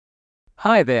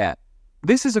Hi there.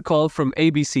 This is a call from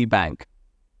ABC Bank.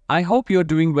 I hope you're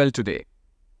doing well today.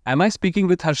 Am I speaking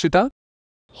with Harshita?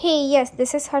 Hey, yes,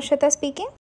 this is Harshita speaking.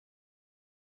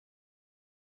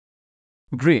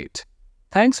 Great.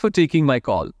 Thanks for taking my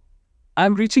call.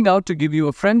 I'm reaching out to give you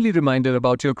a friendly reminder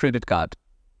about your credit card.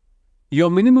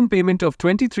 Your minimum payment of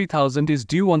 $23,000 is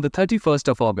due on the 31st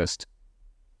of August.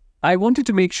 I wanted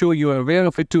to make sure you are aware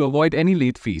of it to avoid any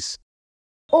late fees.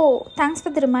 Oh, thanks for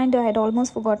the reminder. I'd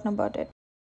almost forgotten about it.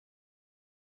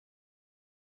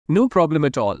 No problem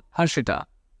at all, Harshita.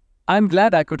 I'm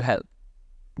glad I could help.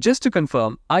 Just to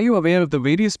confirm, are you aware of the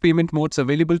various payment modes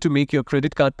available to make your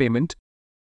credit card payment?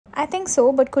 I think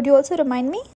so, but could you also remind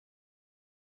me?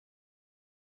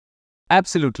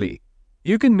 Absolutely.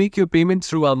 You can make your payment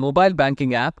through our mobile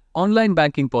banking app, online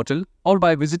banking portal, or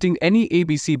by visiting any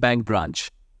ABC Bank branch.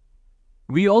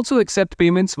 We also accept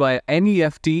payments via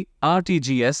NEFT,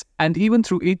 RTGS, and even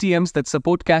through ATMs that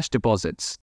support cash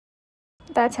deposits.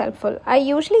 That's helpful. I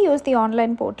usually use the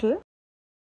online portal.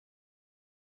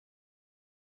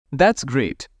 That's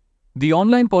great. The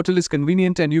online portal is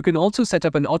convenient and you can also set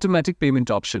up an automatic payment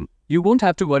option. You won't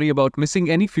have to worry about missing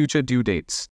any future due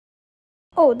dates.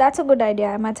 Oh, that's a good idea.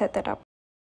 I might set that up.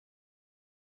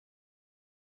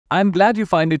 I'm glad you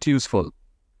find it useful.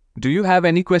 Do you have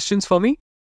any questions for me?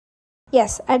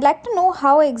 Yes, I'd like to know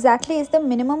how exactly is the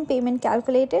minimum payment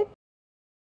calculated?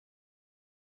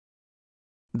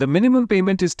 The minimum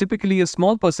payment is typically a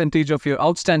small percentage of your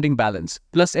outstanding balance,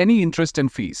 plus any interest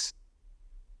and fees.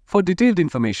 For detailed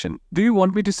information, do you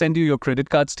want me to send you your credit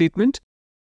card statement?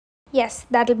 Yes,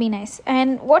 that'll be nice.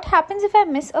 And what happens if I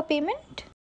miss a payment?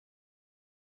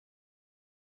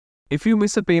 If you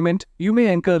miss a payment, you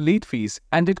may incur late fees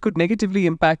and it could negatively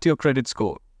impact your credit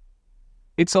score.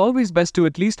 It's always best to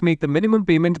at least make the minimum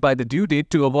payment by the due date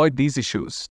to avoid these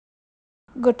issues.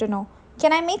 Good to know.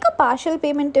 Can I make a partial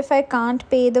payment if I can't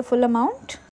pay the full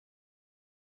amount?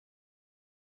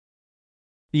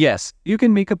 Yes, you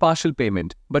can make a partial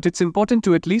payment, but it's important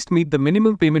to at least meet the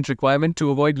minimum payment requirement to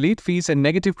avoid late fees and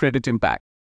negative credit impact.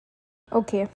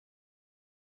 Okay.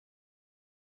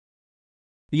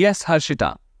 Yes,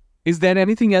 Harshita. Is there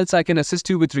anything else I can assist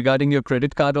you with regarding your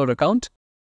credit card or account?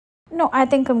 No, I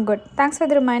think I'm good. Thanks for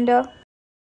the reminder.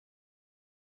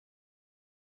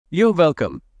 You're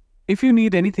welcome. If you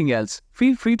need anything else,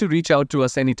 feel free to reach out to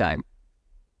us anytime.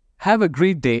 Have a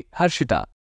great day, Harshita.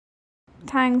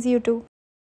 Thanks, you too.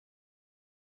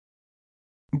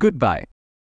 Goodbye.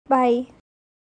 Bye.